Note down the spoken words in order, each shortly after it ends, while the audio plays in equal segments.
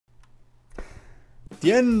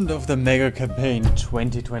The end of the mega campaign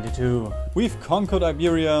 2022. We've conquered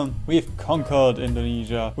Iberia, we've conquered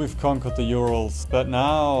Indonesia, we've conquered the Urals, but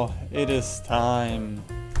now it is time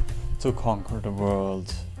to conquer the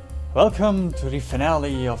world. Welcome to the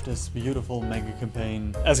finale of this beautiful mega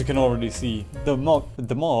campaign. As you can already see, the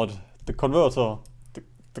converter,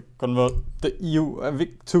 the EU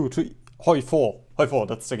WW2 to HOI4,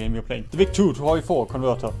 that's the game you're playing. The WW2 to HOI4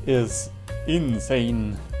 converter is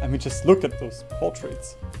insane. I mean, just look at those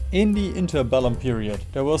portraits. In the interbellum period,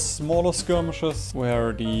 there were smaller skirmishes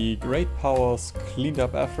where the great powers cleaned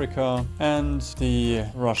up Africa and the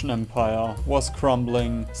Russian Empire was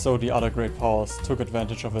crumbling, so the other great powers took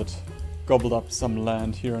advantage of it, gobbled up some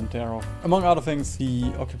land here and there. Among other things,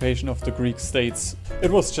 the occupation of the Greek states. It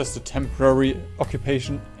was just a temporary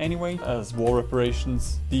occupation anyway, as war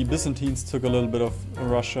reparations. The Byzantines took a little bit of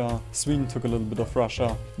Russia, Sweden took a little bit of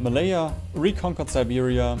Russia. Malaya reconquered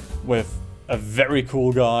Siberia with a very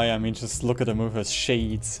cool guy. I mean, just look at him with his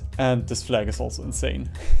shades. And this flag is also insane.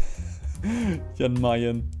 Jan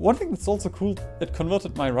Mayen. One thing that's also cool, it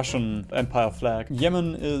converted my Russian Empire flag.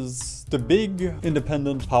 Yemen is the big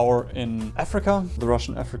independent power in Africa. The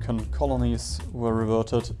Russian African colonies were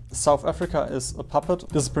reverted. South Africa is a puppet.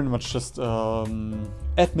 This is pretty much just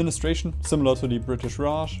administration, similar to the British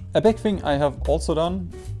Raj. A big thing I have also done,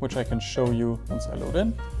 which I can show you once I load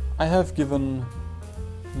in, I have given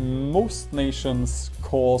most nations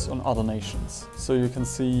cores on other nations. So you can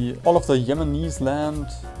see all of the Yemenese land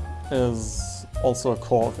is also a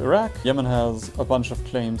core of Iraq. Yemen has a bunch of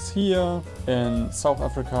claims here in South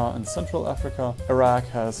Africa and Central Africa. Iraq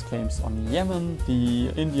has claims on Yemen.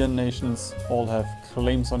 The Indian nations all have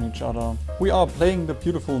claims on each other. We are playing the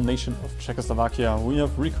beautiful nation of Czechoslovakia. We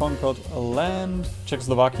have reconquered a land.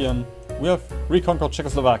 Czechoslovakian. We have reconquered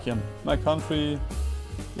Czechoslovakian. My country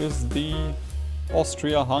is the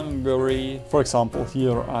Austria-Hungary. For example,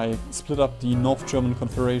 here I split up the North German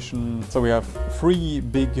Confederation. So we have 3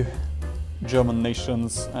 big German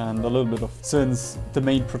nations and a little bit of... Since the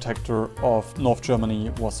main protector of North Germany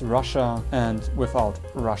was Russia, and without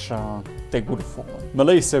Russia they would have fallen.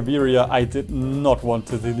 Malay Siberia I did not want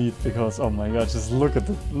to delete because, oh my god, just look at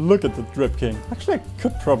the Drip King. Actually, I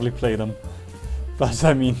could probably play them, but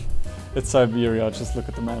I mean, it's Siberia, just look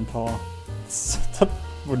at the manpower. That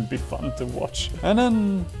wouldn't be fun to watch. And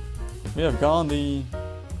then we have Gandhi,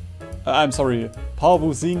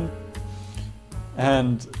 Pabu Singh,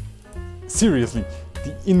 and seriously,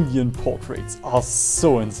 the Indian portraits are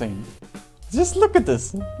so insane. Just look at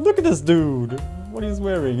this dude, what he's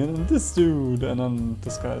wearing, and then this dude, and then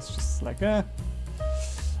this guy is just like, eh.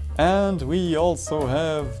 And we also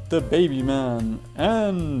have the baby man,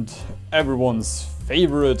 and everyone's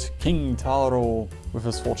favorite King Taro with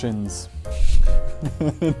his 4 chins.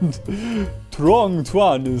 And Trong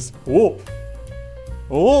Tuan is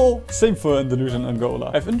same for Indonesia and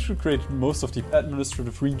Angola. I've integrated most of the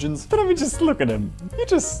administrative regions, but I mean, just look at him. You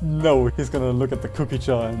just know he's gonna look at the cookie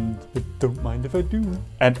jar and don't mind if I do.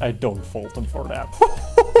 And I don't fault him for that.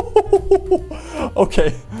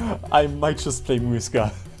 Okay, I might just play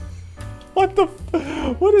Muisca.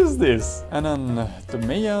 What is this? And then the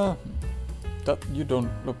mayor, that you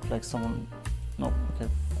don't look like someone, no, okay,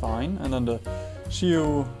 fine. And then the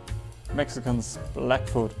Chio, Mexicans,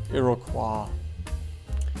 Blackfoot, Iroquois,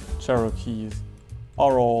 Cherokees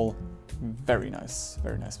are all very nice,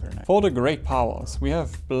 very nice, very nice. For the great powers, we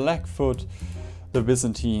have Blackfoot, the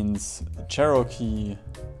Byzantines, Cherokee,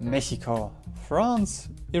 Mexico, France,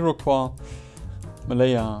 Iroquois,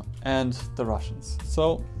 Malaya, and the Russians.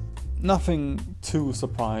 So nothing too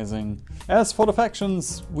surprising. As for the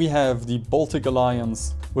factions, we have the Baltic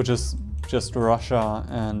Alliance, which is just Russia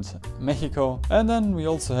and Mexico. And then we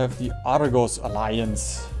also have the Argos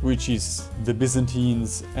Alliance, which is the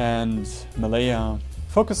Byzantines and Malaya.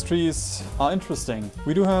 Focus trees are interesting.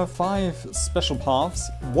 We do have 5 special paths.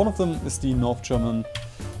 One of them is the North German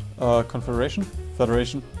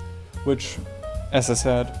Federation, which, as I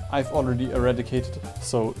said, I've already eradicated.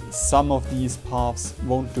 So some of these paths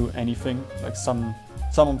won't do anything. Like some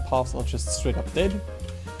paths are just straight up dead,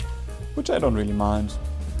 which I don't really mind.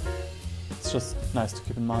 It's just nice to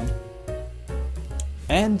keep in mind.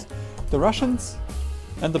 And the Russians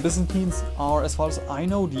and the Byzantines are, as far as I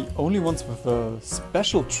know, the only ones with a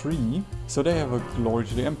special tree. So they have a glory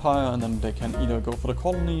to the empire, and then they can either go for the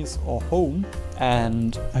colonies or home.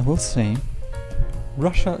 And I will say,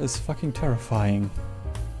 Russia is fucking terrifying.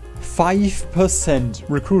 5%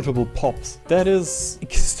 recruitable pops. That is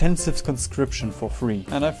extensive conscription for free.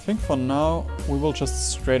 And I think for now we will just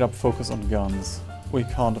straight up focus on guns. We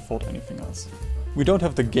can't afford anything else. We don't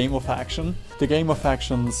have the game of action. The game of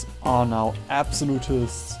factions are now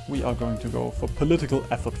absolutists. We are going to go for political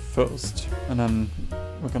effort first. And then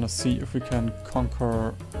we're gonna see if we can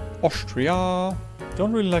conquer Austria.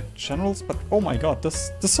 Don't really like generals, but oh my god,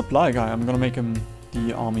 this supply guy, I'm gonna make him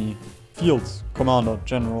the army field commander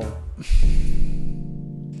general.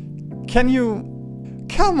 Can you...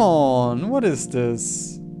 Come on, what is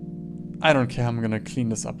this? I don't care, I'm gonna clean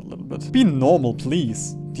this up a little bit. Be normal,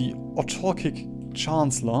 please. The autarkic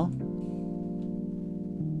chancellor.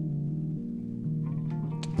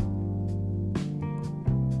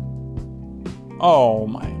 Oh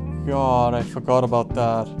my god, I forgot about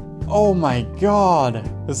that. Oh my god!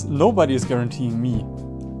 Nobody is guaranteeing me.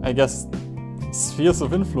 I guess spheres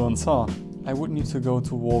of influence, huh? I would need to go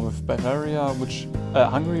to war with Bavaria,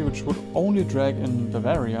 Hungary, which would only drag in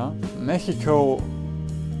Bavaria. Mexico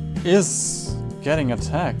is getting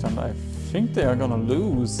attacked and I think they are gonna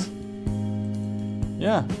lose.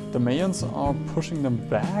 Yeah, the Mayans are pushing them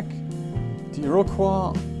back. The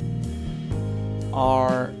Iroquois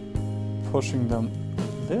are pushing them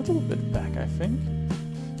a little bit back, I think.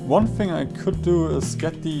 One thing I could do is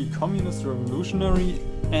get the communist revolutionary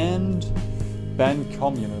and ban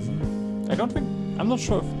communism. I'm not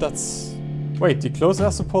sure if that's... Wait, the close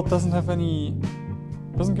air support doesn't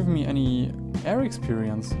give me any air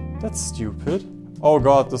experience. That's stupid. Oh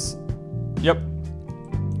god, Yep.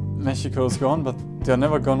 Mexico is gone, but they're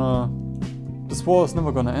never gonna... This war is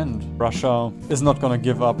never gonna end. Russia is not gonna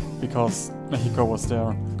give up because Mexico was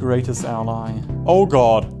their greatest ally. Oh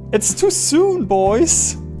god. It's too soon,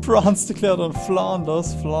 boys! France declared on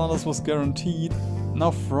Flanders. Flanders was guaranteed.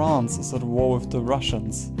 Now France is at war with the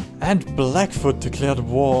Russians. And Blackfoot declared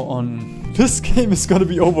war on... This game is gonna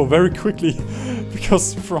be over very quickly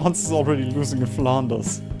because France is already losing in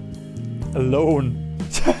Flanders. Alone.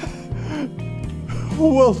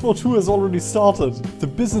 World War II has already started. The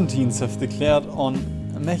Byzantines have declared on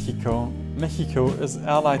Mexico. Mexico is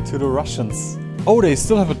allied to the Russians. Oh, they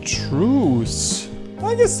still have a truce.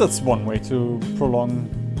 I guess that's one way to prolong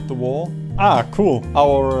the war. Ah, cool.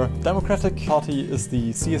 Our Democratic Party is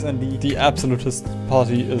the CSND. The Absolutist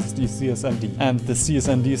Party is the CSND. And the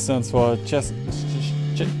CSND stands for Česká?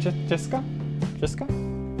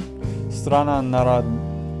 Strana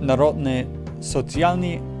Narodne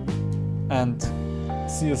Socialny. And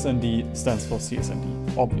CSND stands for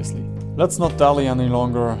CSND, obviously. Let's not dally any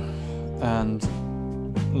longer and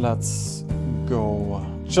let's go.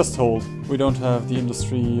 Just hold. We don't have the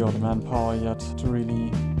industry or the manpower yet to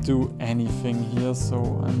really do anything here,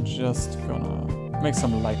 so I'm just gonna make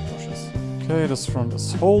some light pushes. Okay, this front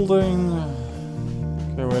is holding.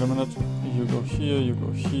 Okay, wait a minute. You go here, you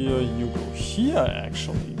go here, you go here,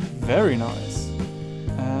 actually. Very nice.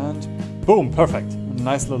 And boom, perfect. A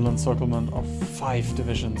nice little encirclement of 5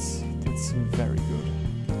 divisions. That's very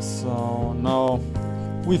good. So now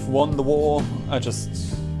we've won the war. I'm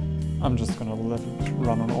just gonna let it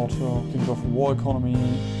run on auto. Think of war economy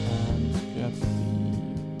and get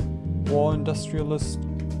the war industrialist.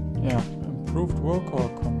 Yeah, improved work or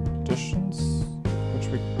conditions, which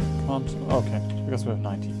we can't. Okay, because we have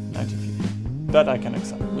 90 people. That I can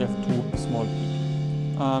accept. We have 2 small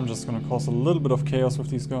people. I'm just gonna cause a little bit of chaos with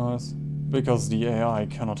these guys because the AI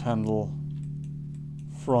cannot handle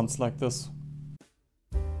fronts like this.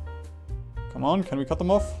 Come on, can we cut them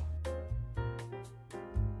off?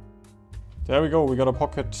 There we go, we got a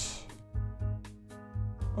pocket.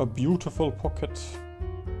 A beautiful pocket.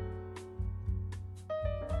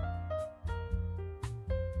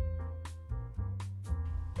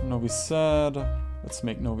 Novi sad. Let's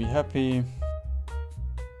make Novi happy.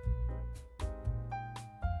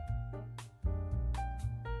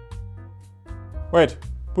 Wait,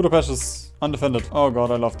 Budapest is undefended. Oh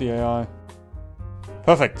god, I love the AI.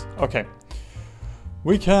 Perfect, okay.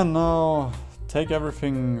 We can now take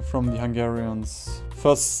everything from the Hungarians.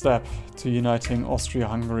 First step to uniting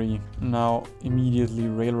Austria-Hungary. Now immediately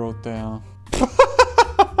railroad there.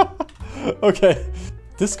 Okay,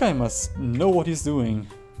 this guy must know what he's doing.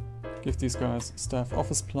 Give these guys staff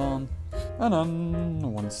office plan. And then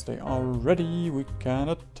once they are ready, we can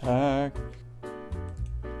attack.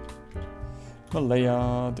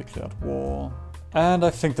 Malaya declared war. And I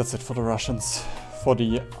think that's it for the Russians. For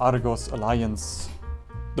the Argos alliance.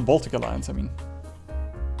 The Baltic alliance, I mean.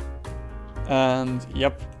 And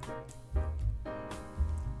yep.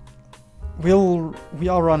 We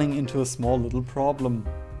are running into a small little problem.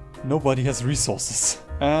 Nobody has resources.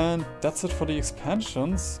 And that's it for the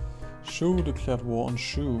expansions. Shu declared war on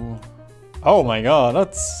Shu. Oh my god,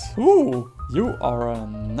 that's... Ooh! You are a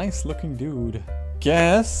nice looking dude.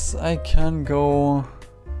 Guess I can go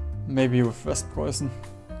maybe with West Preußen.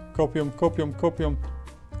 Copium, copium, copium.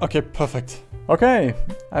 Okay, perfect. Okay,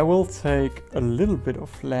 I will take a little bit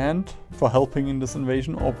of land for helping in this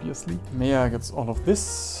invasion, obviously. Maya gets all of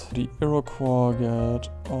this. The Iroquois get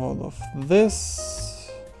all of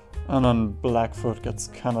this. And then Blackfoot gets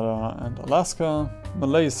Canada and Alaska.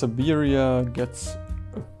 Malay Siberia gets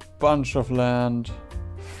a bunch of land.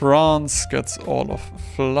 France gets all of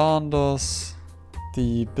Flanders.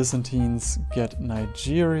 The Byzantines get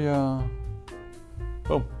Nigeria.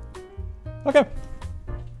 Boom. Okay.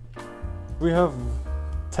 We have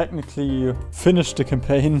technically finished the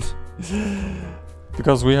campaign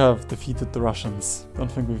because we have defeated the Russians.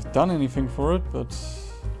 Don't think we've done anything for it, but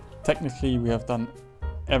technically we have done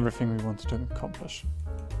everything we wanted to accomplish.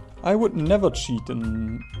 I would never cheat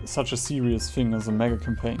in such a serious thing as a mega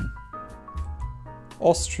campaign.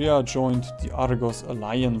 Austria joined the Argos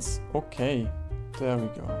alliance. Okay, there we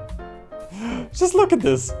go. Just look at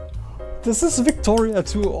this. This is Victoria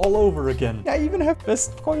 2 all over again. I even have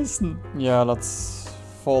best poison. Yeah, let's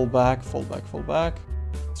fall back, fall back, fall back.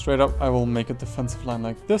 Straight up, I will make a defensive line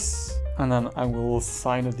like this. And then I will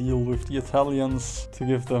sign a deal with the Italians to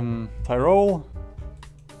give them Tyrol.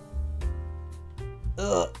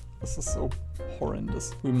 Ugh, this is so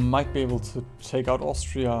horrendous. We might be able to take out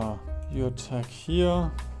Austria. You attack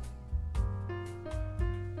here.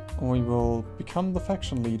 We will become the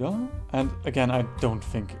faction leader. And again, I don't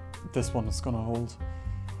think this one is gonna hold.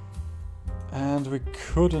 And we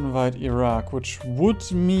could invite Iraq, which would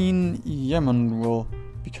mean Yemen will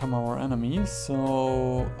become our enemy.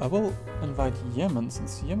 So I will invite Yemen,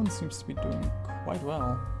 since Yemen seems to be doing quite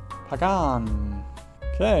well. Pagan.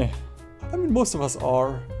 Okay. I mean, most of us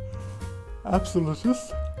are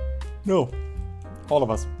absolutists. No, all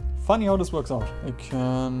of us. Funny how this works out. I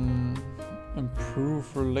can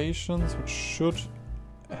improve relations, which should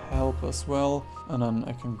help as well. And then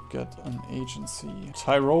I can get an agency.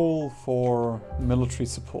 Tyrol for military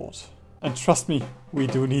support. And trust me, we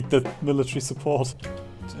do need the military support.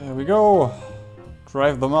 There we go.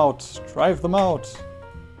 Drive them out. Drive them out.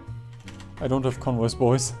 I don't have convoys,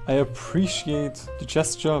 boys. I appreciate the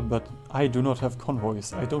gesture, but I do not have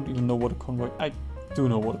convoys. I don't even know what a convoy... I do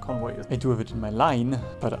know what a convoy is. I do have it in my line,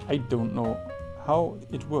 but I don't know how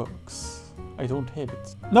it works. I don't have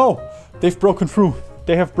it. No! They've broken through.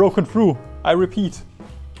 They have broken through. I repeat.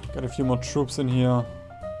 Got a few more troops in here.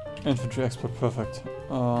 Infantry expert, perfect.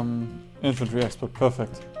 Infantry expert,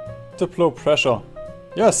 perfect. Diplo pressure.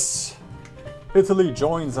 Yes! Italy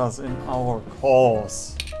joins us in our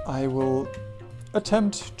cause. I will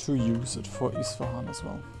attempt to use it for Isfahan as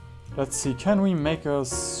well. Let's see, can we make a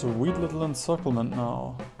sweet little encirclement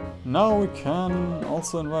now? Now we can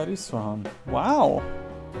also invite Isfahan. Wow!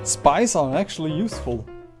 Spies are actually useful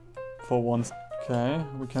for once. Okay,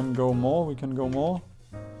 we can go more, we can go more.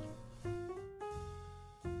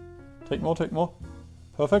 Take more, take more.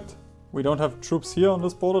 Perfect. We don't have troops here on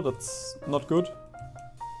this border, that's not good.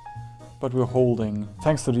 But we're holding,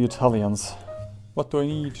 thanks to the Italians. What do I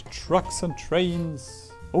need? Trucks and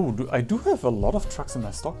trains. Oh, I do have a lot of trucks in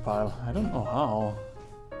my stockpile. I don't know how.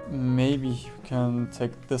 Maybe we can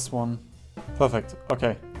take this one. Perfect.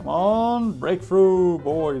 Okay. Come on. Breakthrough,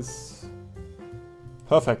 boys.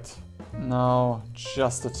 Perfect. Now,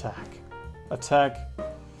 just attack. Attack.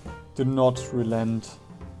 Do not relent.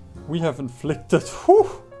 We have inflicted... Whew,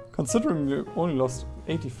 considering we only lost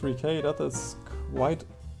 83k, that is quite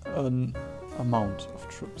an amount of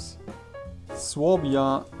troops.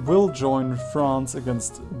 Swabia will join France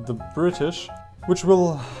against the British, which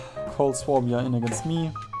will call Swabia in against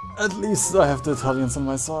me. At least I have the Italians on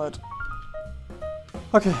my side.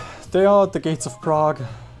 Okay, they are at the gates of Prague,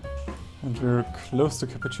 and we're close to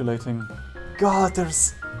capitulating. God,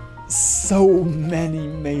 there's so many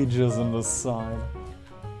mages on this side.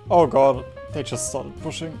 Oh god, they just started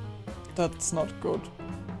pushing. That's not good.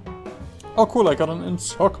 Oh cool, I got an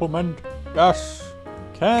encirclement. Gosh.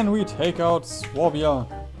 Can we take out Swabia?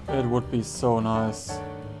 It would be so nice.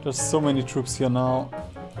 There's so many troops here now.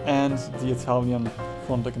 And the Italian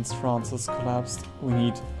front against France has collapsed. We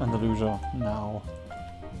need Andalusia now.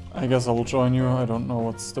 I guess I will join you. I don't know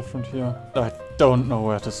what's different here. I don't know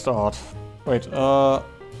where to start. Wait, that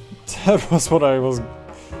was what I was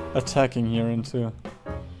attacking here into.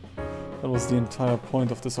 That was the entire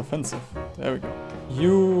point of this offensive. There we go.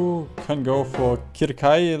 You can go for Kirklareli.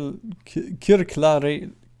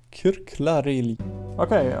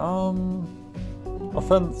 Okay,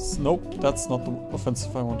 offense. Nope, that's not the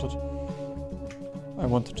offensive I wanted. I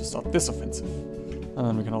wanted to start this offensive. And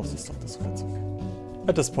then we can also start this offensive.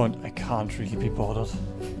 At this point, I can't really be bothered.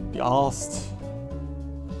 Be asked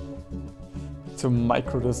to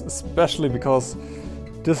micro this, especially because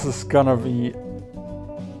this is gonna be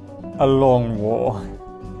a long war.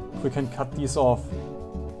 We can cut these off.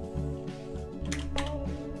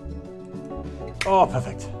 Oh,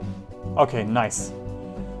 perfect. Okay, nice.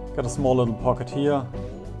 Got a small little pocket here.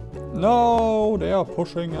 No, they are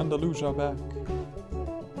pushing Andalusia back.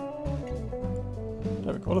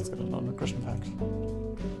 There we go, let's get another aggression fact.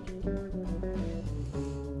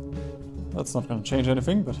 That's not gonna change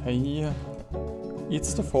anything, but hey,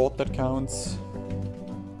 it's the fort that counts.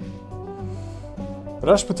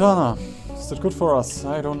 Rashputana, is that good for us?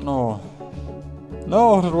 I don't know.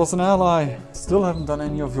 No, that was an ally. Still haven't done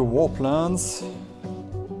any of your war plans.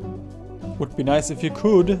 Would be nice if you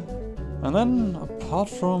could. And then, apart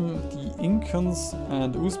from the Incans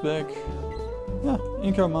and Uzbek, yeah,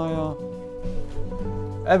 Inca, Maya,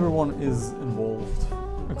 everyone is involved.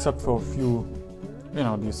 Except for a few, you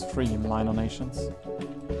know, these 3 minor nations.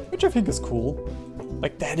 Which I think is cool.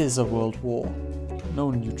 Like, that is a world war. No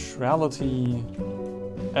neutrality.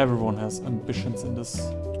 Everyone has ambitions in this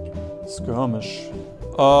skirmish.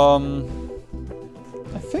 I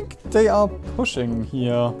think they are pushing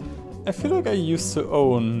here. I feel like I used to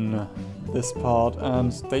own this part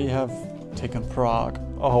and they have taken Prague.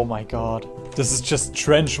 Oh my god. This is just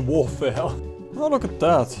trench warfare. Oh, look at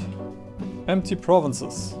that. Empty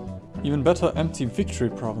provinces. Even better, empty victory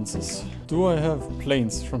provinces. Do I have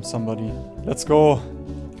planes from somebody? Let's go.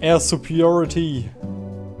 Air superiority.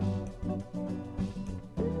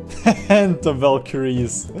 And the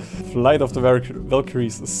Valkyries. Flight of the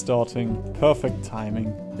Valkyries is starting. Perfect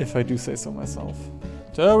timing, if I do say so myself.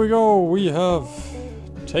 There we go, we have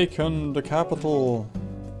taken the capital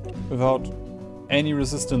without any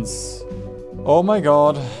resistance. Oh my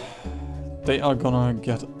god, they are gonna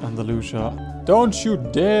get Andalusia. Don't you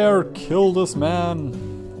dare kill this man.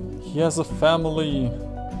 He has a family,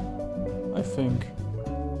 I think.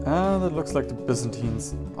 And it looks like the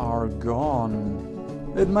Byzantines are gone.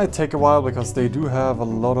 It might take a while because they do have a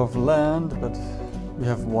lot of land, but we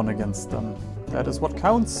have won against them. That is what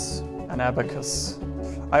counts. An abacus.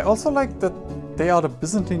 I also like that they are the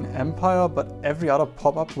Byzantine Empire, but every other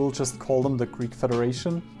pop-up will just call them the Greek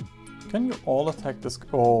Federation. Can you all attack this?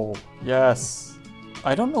 Oh, yes.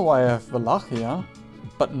 I don't know why I have Wallachia,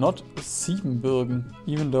 but not Siebenbürgen,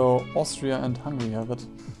 even though Austria and Hungary have it.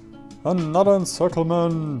 Another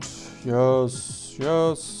encirclement. Yes,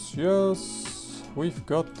 yes, yes. We've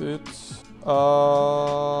got it.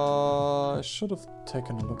 I should have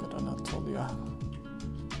taken a look at Anatolia.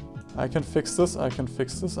 I can fix this, I can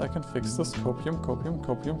fix this, I can fix this. Copium, copium,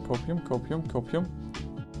 copium, copium, copium, copium.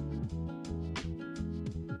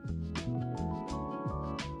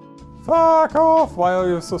 Fuck off! Why are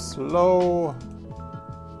you so slow?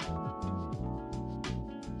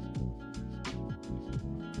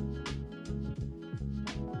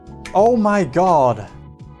 Oh my god!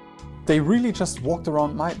 They really just walked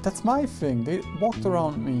around my... That's my thing. They walked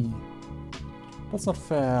around me. That's not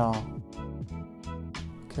fair.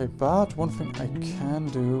 Okay, but one thing I can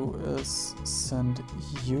do is send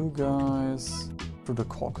you guys to the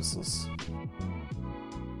Caucasus.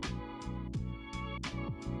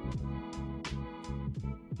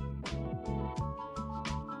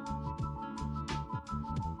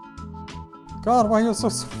 God, why are you so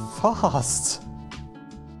fast?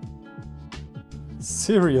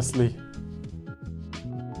 Seriously.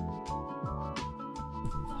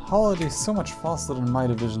 How are they so much faster than my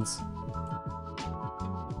divisions?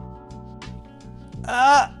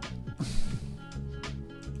 Ah!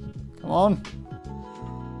 Come on.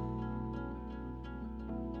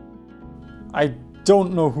 I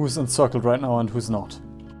don't know who's encircled right now and who's not.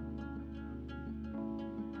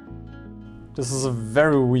 This is a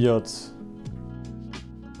very weird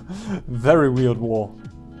war.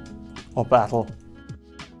 Or battle.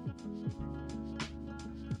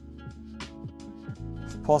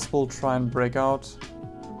 If possible, try and break out.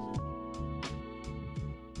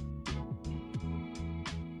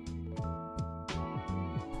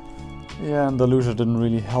 Yeah, Andalusia didn't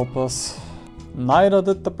really help us. Neither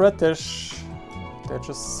did the British. They're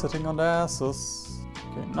just sitting on their asses.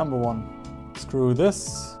 Okay, number 1. Screw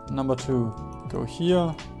this. Number 2. Go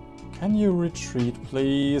here. Can you retreat,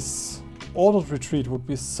 please? Ordered retreat would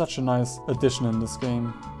be such a nice addition in this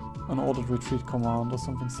game. An ordered retreat command or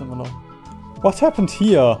something similar. What happened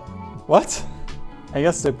here? What? I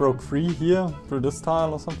guess they broke free here through this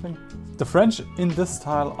tile or something. The French in this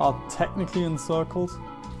tile are technically encircled,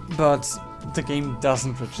 but the game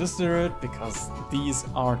doesn't register it because these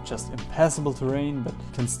are just impassable terrain, but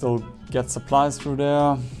you can still get supplies through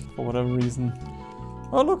there for whatever reason.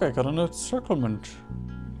 Oh look, I got an encirclement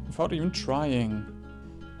without even trying.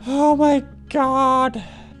 Oh my god!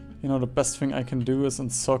 You know, the best thing I can do is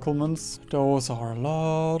encirclements. Those are a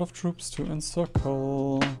lot of troops to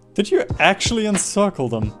encircle. Did you actually encircle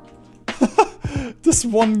them? This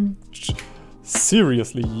one...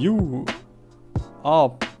 Seriously, you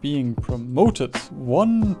are being promoted.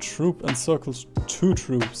 1 troop encircles 2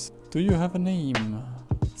 troops. Do you have a name?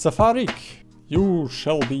 Safarik, you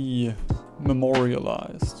shall be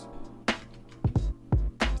memorialized.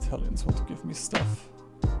 Italians want to give me stuff.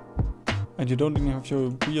 And you don't even have your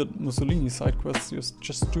weird Mussolini side quests, you're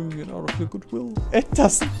just doing it out of your goodwill. It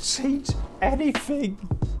doesn't change anything.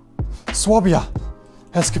 Swabia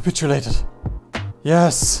has capitulated.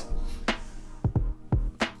 Yes.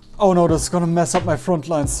 Oh no, that's gonna mess up my front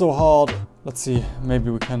line so hard. Let's see, maybe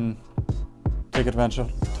we can take advantage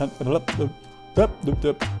of...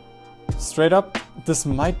 Straight up, this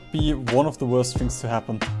might be one of the worst things to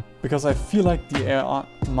happen. Because I feel like the AI,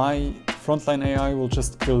 my frontline AI will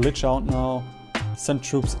just glitch out now, send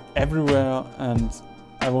troops everywhere, and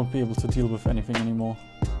I won't be able to deal with anything anymore.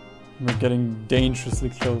 We're getting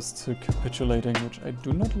dangerously close to capitulating, which I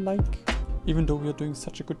do not like, even though we are doing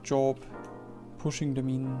such a good job pushing them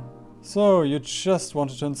in. So, you just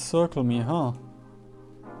wanted to encircle me, huh?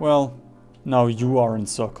 Well, now you are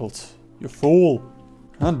encircled, you fool!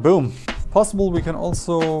 And boom! Possible we can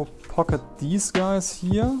also pocket these guys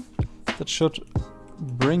here. That should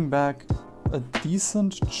bring back a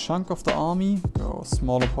decent chunk of the army. Go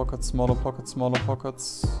smaller pockets, smaller pockets, smaller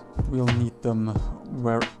pockets. We'll need them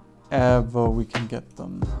wherever we can get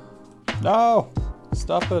them. No!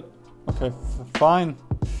 Stop it. Okay, fine.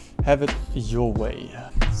 Have it your way.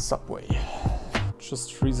 Subway.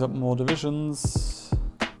 Just frees up more divisions.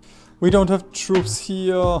 We don't have troops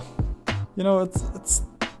here. You know, it's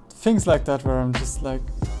things like that where I'm just like,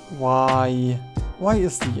 why? Why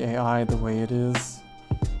is the AI the way it is?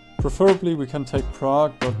 Preferably we can take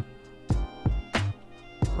Prague, but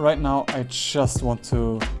right now I just want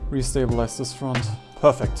to restabilize this front.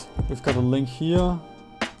 Perfect. We've got a link here,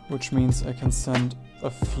 which means I can send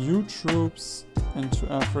a few troops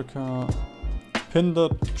into Africa. Pin the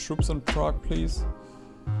troops in Prague, please.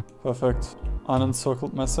 Perfect.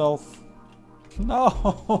 Unencircled myself.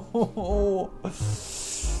 No!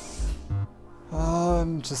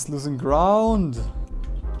 I'm just losing ground.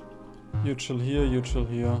 You chill here, you chill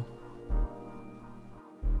here.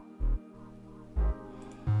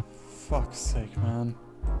 Fuck's sake, man.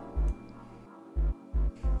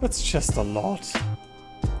 That's just a lot.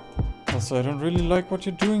 Also, I don't really like what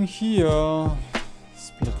you're doing here.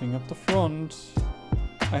 Splitting up the front.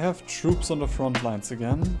 I have troops on the front lines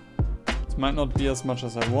again. It might not be as much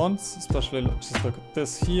as I want, especially just look at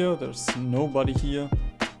this here. There's nobody here.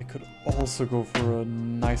 I could also go for a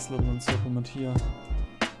nice little encirclement here.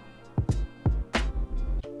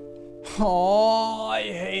 Oh, I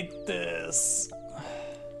hate this.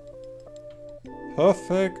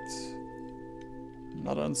 Perfect.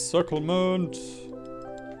 Another encirclement.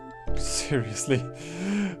 Seriously,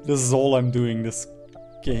 this is all I'm doing this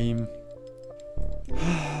game.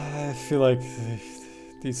 I feel like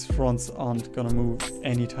these fronts aren't gonna move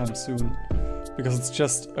anytime soon. Because it's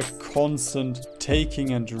just a constant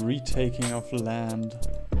taking and retaking of land.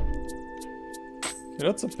 Okay,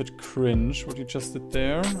 that's a bit cringe what you just did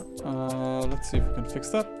there. Let's see if we can fix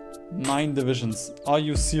that. 9 divisions. Are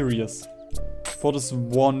you serious? For this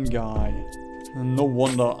one guy. No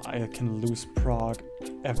wonder I can lose Prague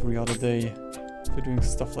every other day for doing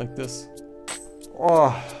stuff like this.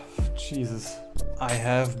 Oh, Jesus. I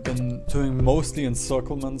have been doing mostly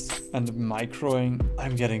encirclements and microing.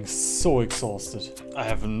 I'm getting so exhausted. I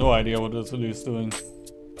have no idea what Italy is doing.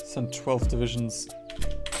 Send 12 divisions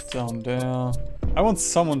down there. I want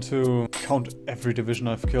someone to count every division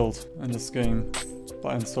I've killed in this game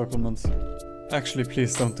by encirclements. Actually,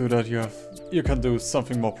 please don't do that. You can do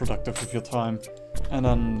something more productive with your time. And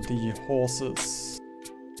then the horses,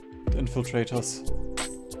 the infiltrators.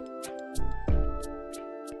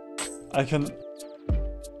 I can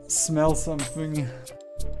smell something.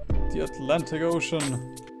 The Atlantic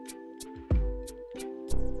Ocean.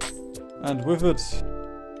 And with it,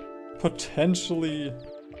 potentially...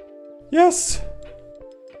 Yes!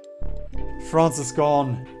 France is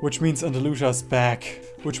gone, which means Andalusia is back.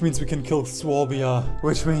 Which means we can kill Swabia.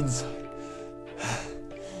 Which means...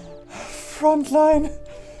 Frontline!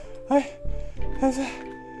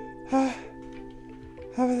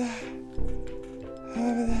 Over there.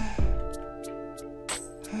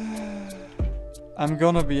 I'm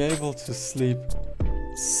gonna be able to sleep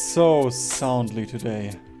so soundly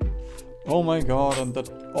today. Oh my god, and that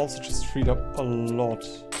also just freed up a lot.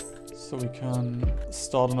 So we can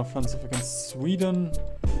start an offensive against Sweden.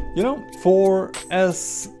 You know, for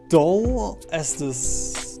as dull as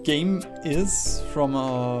this game is from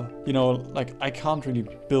a, you know, like I can't really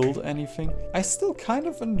build anything, I still kind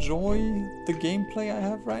of enjoy the gameplay I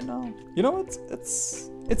have right now. You know,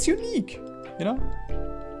 it's unique, you know?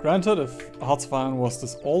 Granted, if Hearts of Iron was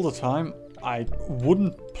this all the time, I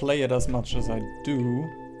wouldn't play it as much as I do.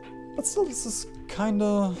 But still, this is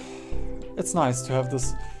kinda... It's nice to have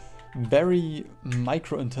this very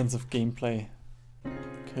micro-intensive gameplay.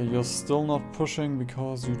 Okay, you're still not pushing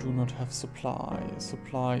because you do not have supply.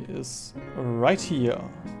 Supply is right here.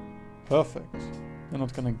 Perfect. You're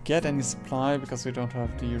not gonna get any supply because we don't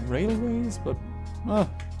have the railways, but...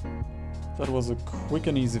 that was a quick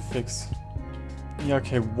and easy fix. Yeah,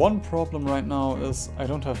 okay, one problem right now is I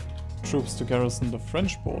don't have troops to garrison the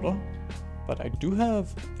French border, but I do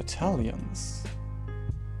have Italians.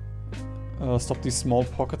 Stop these small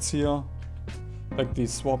pockets here, like the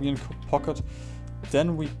Swabian pocket.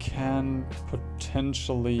 Then we can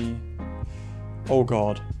potentially... Oh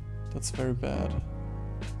god, that's very bad.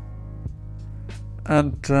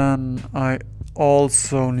 And then I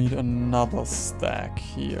also need another stack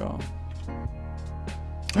here.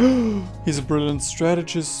 He's a brilliant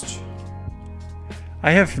strategist.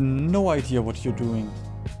 I have no idea what you're doing.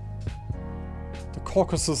 The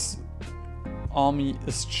Caucasus army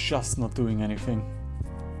is just not doing anything.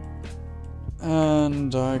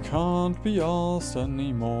 And I can't be asked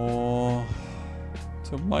anymore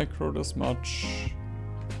to micro this much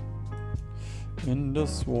in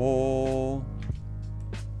this war.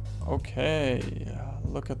 Okay,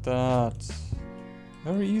 look at that.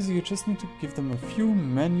 Very easy, you just need to give them a few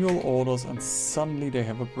manual orders and suddenly they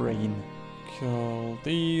have a brain. Kill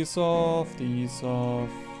these off, these off,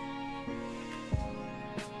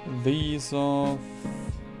 these off,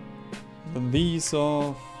 these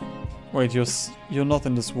off. Wait, you're not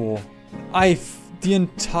in this war. The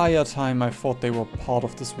entire time I thought they were part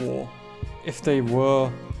of this war. If they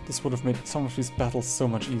were, this would have made some of these battles so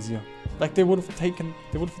much easier. Like they would have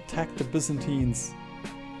attacked the Byzantines.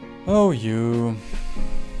 Oh, you.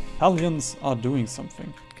 Italians are doing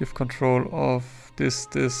something. Give control of this.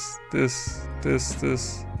 It's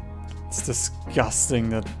disgusting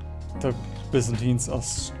that the Byzantines are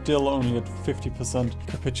still only at 50%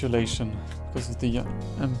 capitulation because of the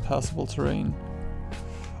impassable terrain.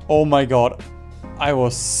 Oh my god. I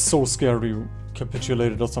was so scared we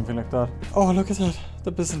capitulated or something like that. Oh, look at that.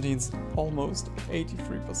 The Byzantines almost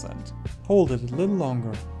 83%. Hold it a little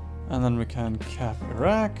longer. And then we can cap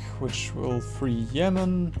Iraq, which will free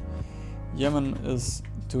Yemen. Yemen is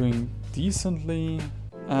doing decently.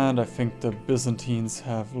 And I think the Byzantines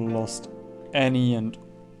have lost any and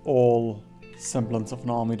all semblance of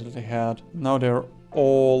an army that they had. Now they're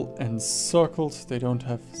all encircled. They don't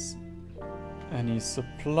have any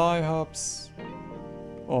supply hubs.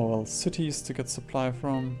 Or well, cities to get supply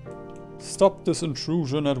from. Stop this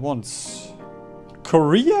intrusion at once.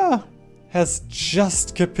 Korea has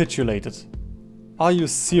just capitulated. Are you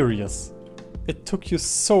serious? It took you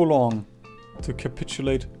so long to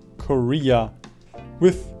capitulate Korea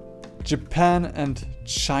with Japan and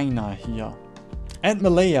China here. And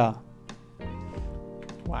Malaya.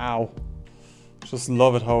 Wow. Just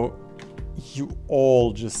love it how you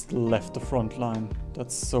all just left the front line.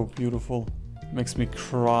 That's so beautiful. Makes me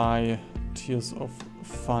cry. Tears of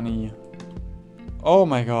funny. Oh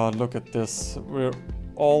my god, look at this. We're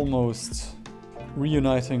almost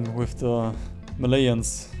reuniting with the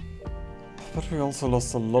Malayans. But we also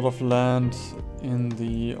lost a lot of land in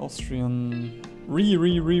the Austrian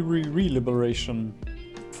re-liberation.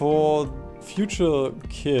 For future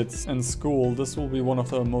kids in school, this will be one of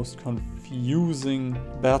the most confusing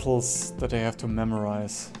battles that they have to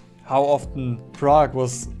memorize. How often Prague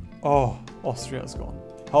was... Oh, Austria is gone.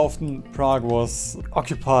 How often Prague was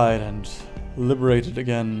occupied and liberated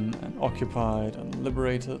again, and occupied and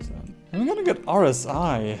liberated, and I'm gonna get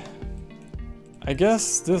RSI. I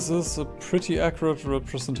guess this is a pretty accurate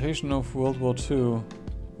representation of World War II.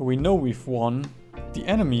 We know we've won, the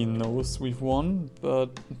enemy knows we've won,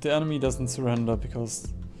 but the enemy doesn't surrender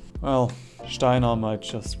because, well, Steiner might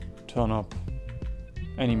just turn up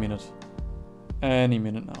any minute. Any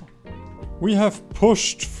minute now. We have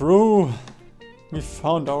pushed through. We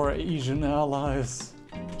found our Asian allies.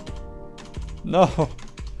 No,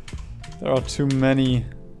 there are too many.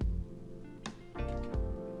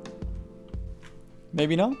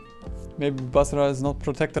 Maybe now? Maybe Basra is not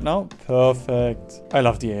protected now? Perfect. I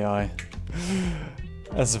love the AI.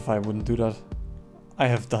 As if I wouldn't do that. I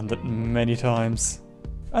have done that many times.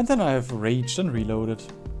 And then I have raged and reloaded.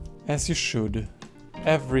 As you should.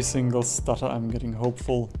 Every single stutter I'm getting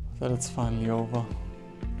hopeful that it's finally over.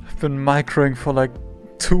 I've been microing for like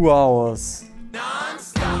 2 hours.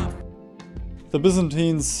 Non-stop. The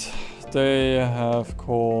Byzantines, they have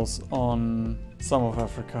cores on some of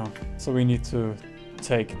Africa, so we need to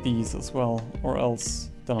take these as well, or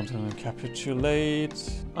else then I'm gonna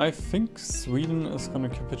capitulate. I think Sweden is gonna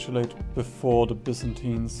capitulate before the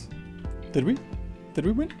Byzantines. Did we? Did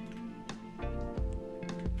we win?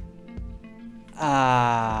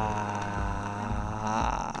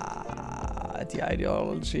 The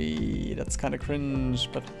ideology, that's kind of cringe,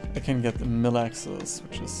 but I can get the mill access,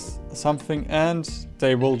 which is something, and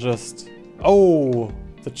they will just... Oh!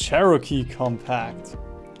 The Cherokee Compact.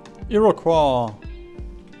 Iroquois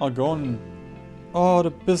are gone. Oh,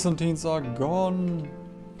 the Byzantines are gone.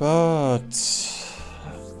 But...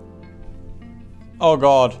 Oh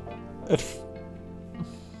god.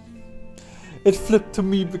 It flipped to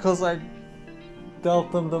me because I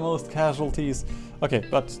dealt them the most casualties. Okay,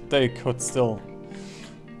 but they could still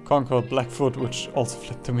conquer Blackfoot, which also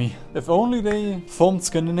flipped to me. If only they formed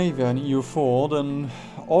Scandinavia in EU4, then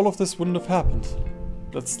all of this wouldn't have happened.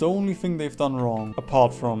 That's the only thing they've done wrong,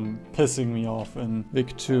 apart from pissing me off in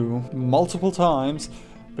WW2 multiple times,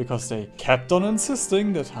 because they kept on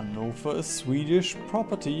insisting that Hanover is Swedish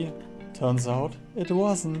property. Turns out it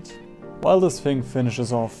wasn't. While this thing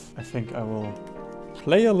finishes off, I think I will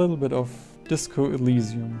play a little bit of Disco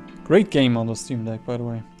Elysium. Great game on the Steam Deck, by the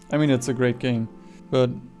way. I mean, it's a great game, but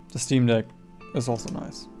the Steam Deck is also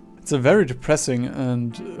nice. It's a very depressing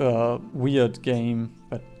and weird game,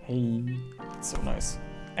 but hey, it's so nice.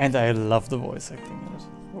 And I love the voice acting in it.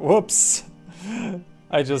 Whoops!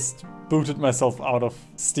 I just booted myself out of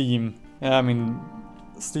Steam. Yeah, I mean,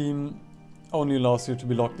 Steam only allows you to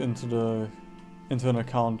be logged into an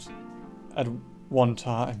account at one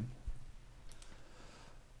time.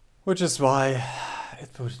 Which is why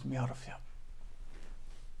it booted me out of here.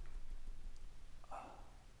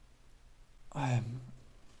 I'm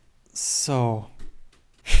so...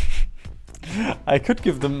 I could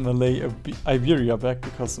give them Malay Iberia back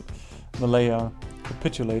because Malaya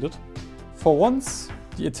capitulated. For once,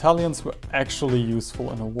 the Italians were actually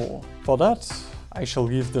useful in a war. For that, I shall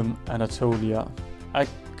give them Anatolia. I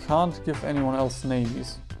can't give anyone else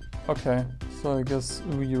navies. Okay, so I guess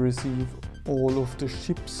we receive all of the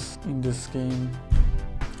ships in this game.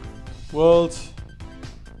 World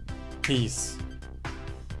peace.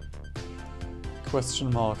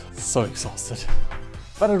 Question mark. So exhausted.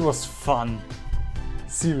 But it was fun.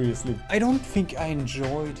 Seriously. I don't think I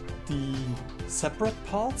enjoyed the separate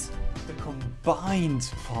parts, the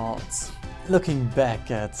combined parts. Looking back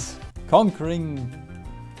at conquering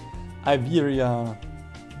Iberia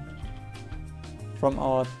from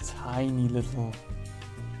our tiny little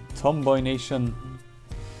tomboy nation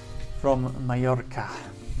from Mallorca.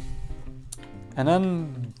 And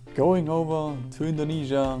then going over to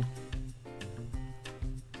Indonesia,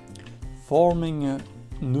 forming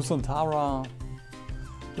Nusantara,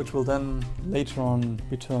 which will then later on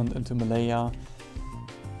be turned into Malaya,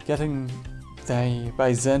 getting the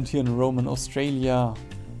Byzantine Roman Australia,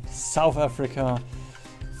 South Africa,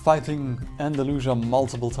 fighting Andalusia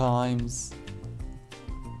multiple times,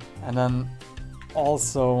 and then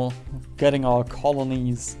also getting our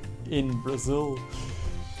colonies in Brazil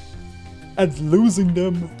and losing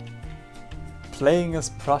them, playing as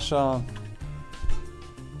Prussia,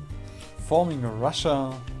 forming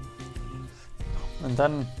Russia, and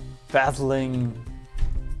then battling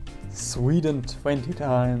Sweden 20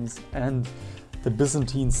 times and the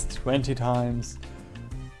Byzantines 20 times,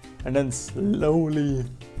 and then slowly,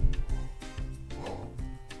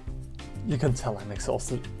 you can tell I'm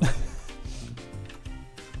exhausted,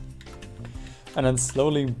 and then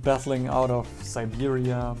slowly battling out of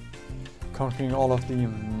Siberia, conquering all of the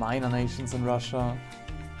minor nations in Russia,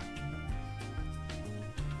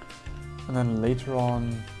 and then later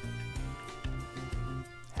on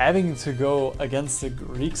having to go against the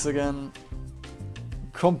Greeks again,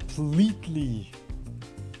 completely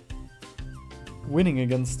winning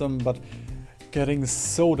against them, but getting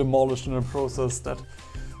so demolished in the process that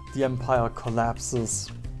the empire collapses,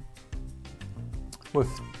 with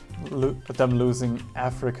them losing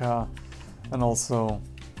Africa and also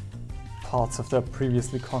parts of their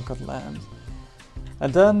previously conquered land.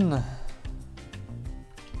 And then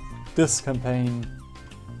this campaign,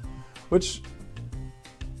 which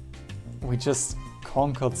we just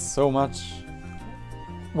conquered so much,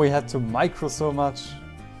 we had to micro so much.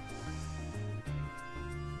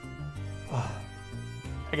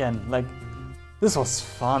 Again, like, this was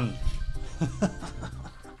fun.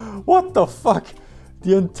 What the fuck?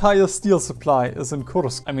 The entire steel supply is in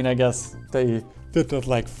Kursk. I mean, I guess they did that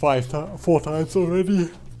like 4 times already.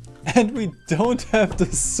 And we don't have the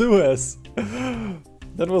Suez.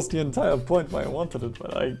 That was the entire point why I wanted it,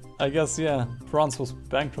 but I guess, yeah, France was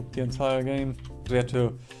bankrupt the entire game. We had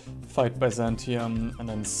to fight Byzantium and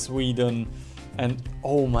then Sweden, and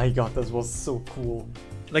oh my god, that was so cool.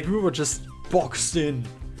 Like, we were just boxed in.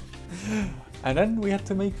 And then we had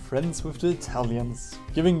to make friends with the Italians,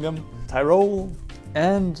 giving them Tyrol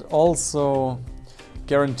and also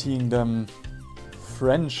guaranteeing them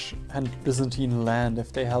French and Byzantine land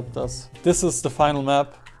if they helped us. This is the final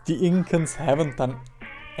map. The Incans haven't done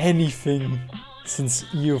anything since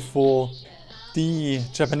year 4. The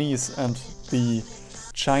Japanese and the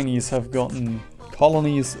Chinese have gotten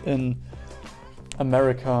colonies in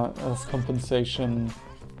America as compensation.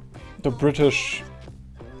 The British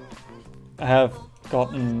have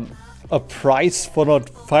gotten a prize for not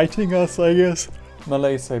fighting us, I guess.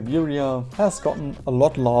 Malay Siberia has gotten a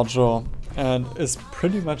lot larger and is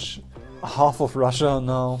pretty much half of Russia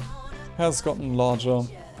now. Has gotten larger,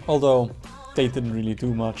 although they didn't really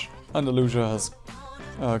do much. Andalusia has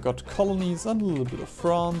got colonies and a little bit of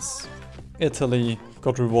France. Italy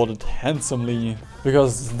got rewarded handsomely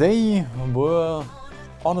because they were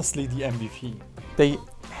honestly the MVP. They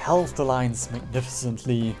held the lines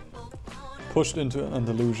magnificently, pushed into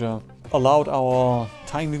Andalusia, allowed our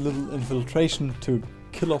tiny little infiltration to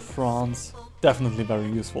kill off France. Definitely very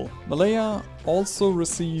useful. Malaya also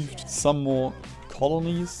received some more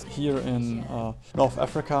colonies here in North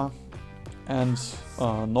Africa and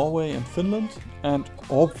Norway and Finland, and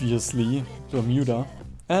obviously Bermuda.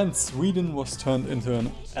 And Sweden was turned into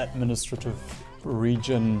an administrative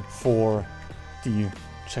region for the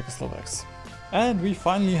Czechoslovaks. And we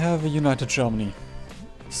finally have a united Germany.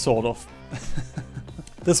 Sort of.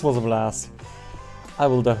 This was a blast. I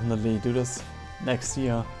will definitely do this next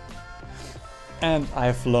year. And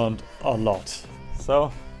I've learned a lot.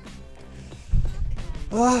 So,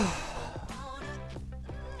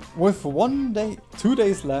 with 2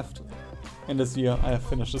 days left in this year, I have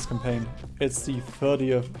finished this campaign. It's the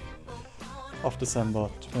 30th of December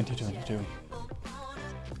 2022.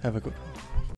 Have a good one.